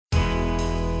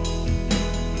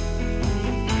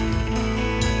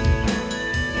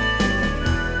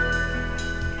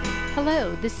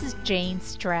Hello, this is Jane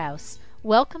Strauss.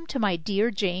 Welcome to my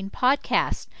Dear Jane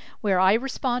podcast, where I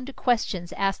respond to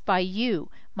questions asked by you,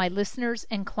 my listeners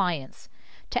and clients.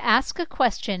 To ask a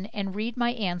question and read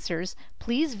my answers,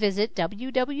 please visit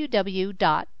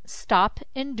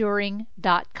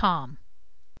www.stopenduring.com.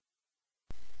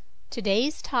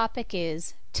 Today's topic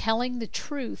is telling the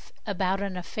truth about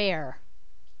an affair.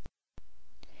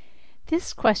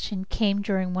 This question came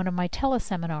during one of my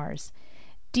teleseminars.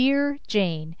 Dear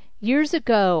Jane, years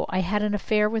ago I had an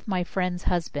affair with my friend's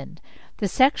husband. The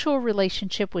sexual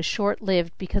relationship was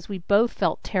short-lived because we both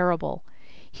felt terrible.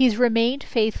 He's remained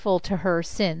faithful to her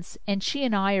since, and she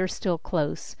and I are still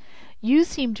close. You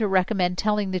seem to recommend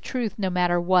telling the truth no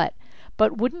matter what,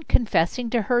 but wouldn't confessing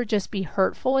to her just be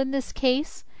hurtful in this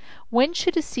case? When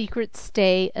should a secret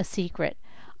stay a secret?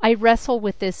 I wrestle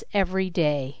with this every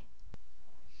day.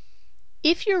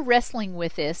 If you're wrestling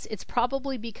with this, it's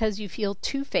probably because you feel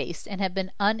two-faced and have been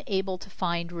unable to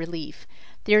find relief.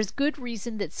 There's good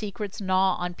reason that secrets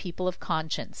gnaw on people of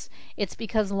conscience. It's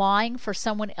because lying for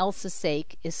someone else's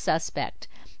sake is suspect.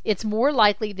 It's more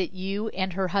likely that you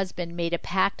and her husband made a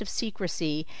pact of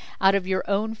secrecy out of your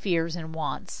own fears and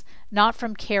wants, not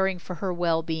from caring for her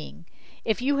well-being.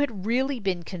 If you had really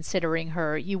been considering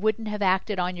her, you wouldn't have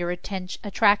acted on your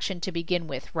attraction to begin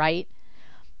with, right?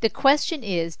 The question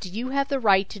is, do you have the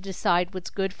right to decide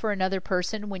what's good for another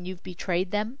person when you've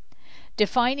betrayed them?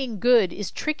 Defining good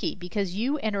is tricky because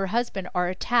you and her husband are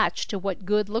attached to what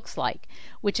good looks like,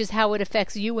 which is how it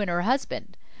affects you and her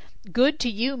husband. Good to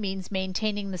you means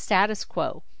maintaining the status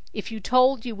quo. If you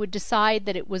told, you would decide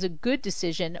that it was a good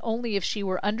decision only if she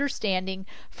were understanding,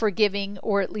 forgiving,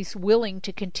 or at least willing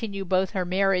to continue both her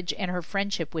marriage and her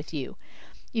friendship with you.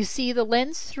 You see, the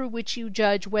lens through which you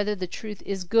judge whether the truth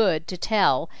is good to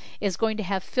tell is going to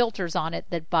have filters on it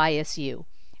that bias you.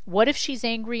 What if she's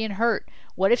angry and hurt?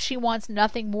 What if she wants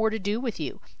nothing more to do with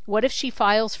you? What if she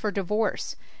files for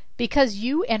divorce? Because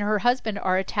you and her husband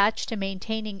are attached to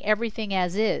maintaining everything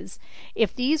as is,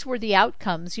 if these were the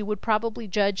outcomes, you would probably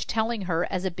judge telling her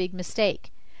as a big mistake.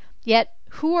 Yet,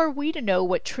 who are we to know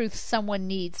what truths someone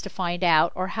needs to find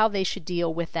out or how they should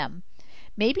deal with them?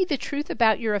 Maybe the truth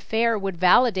about your affair would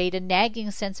validate a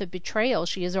nagging sense of betrayal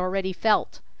she has already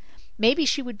felt. Maybe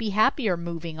she would be happier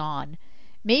moving on.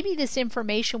 Maybe this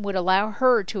information would allow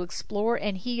her to explore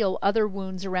and heal other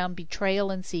wounds around betrayal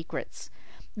and secrets.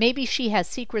 Maybe she has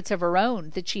secrets of her own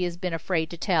that she has been afraid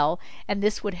to tell, and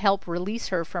this would help release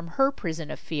her from her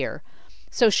prison of fear.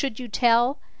 So should you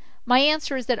tell? My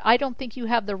answer is that I don't think you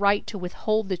have the right to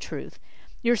withhold the truth.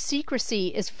 Your secrecy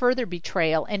is further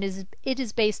betrayal, and it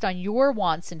is based on your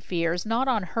wants and fears, not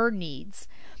on her needs.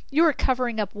 You are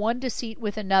covering up one deceit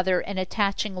with another and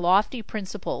attaching lofty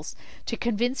principles to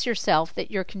convince yourself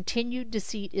that your continued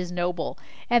deceit is noble,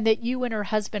 and that you and her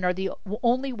husband are the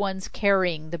only ones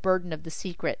carrying the burden of the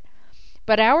secret.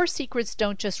 But our secrets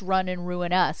don't just run and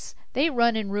ruin us. They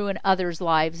run and ruin others'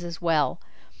 lives as well.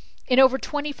 In over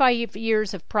 25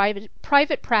 years of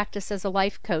private practice as a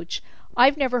life coach,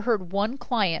 I've never heard one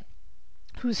client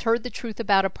who's heard the truth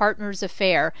about a partner's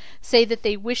affair say that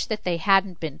they wish that they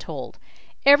hadn't been told.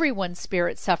 Everyone's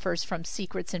spirit suffers from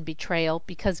secrets and betrayal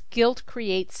because guilt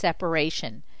creates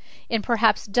separation. In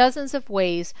perhaps dozens of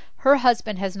ways, her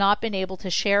husband has not been able to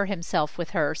share himself with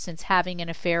her since having an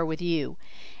affair with you.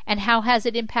 And how has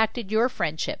it impacted your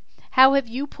friendship? How have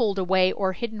you pulled away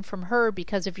or hidden from her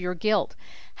because of your guilt?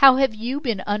 How have you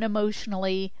been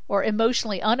unemotionally or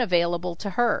emotionally unavailable to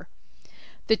her?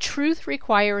 The truth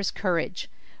requires courage.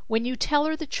 When you tell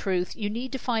her the truth, you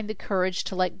need to find the courage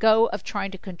to let go of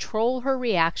trying to control her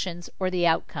reactions or the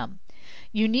outcome.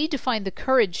 You need to find the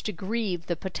courage to grieve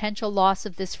the potential loss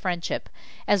of this friendship,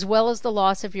 as well as the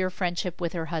loss of your friendship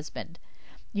with her husband.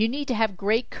 You need to have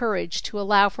great courage to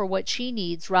allow for what she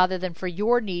needs rather than for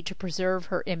your need to preserve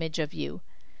her image of you.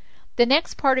 The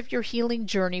next part of your healing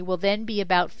journey will then be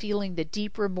about feeling the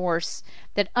deep remorse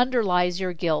that underlies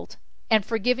your guilt and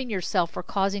forgiving yourself for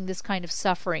causing this kind of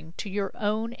suffering to your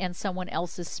own and someone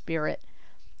else's spirit.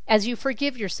 As you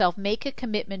forgive yourself, make a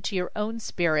commitment to your own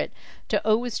spirit to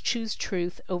always choose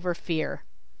truth over fear.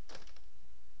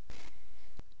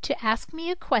 To ask me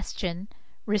a question,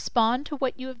 respond to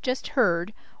what you have just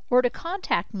heard, or to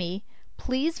contact me,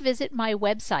 please visit my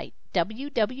website,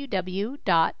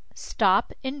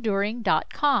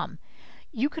 www.stopenduring.com.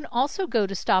 You can also go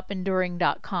to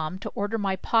stopenduring.com to order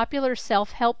my popular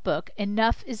self-help book,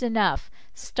 Enough is Enough: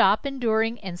 Stop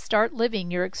Enduring and Start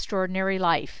Living Your Extraordinary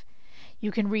Life.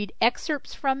 You can read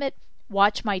excerpts from it,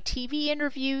 watch my TV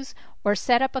interviews, or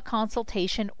set up a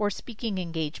consultation or speaking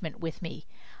engagement with me.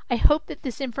 I hope that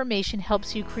this information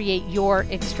helps you create your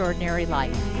extraordinary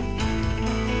life.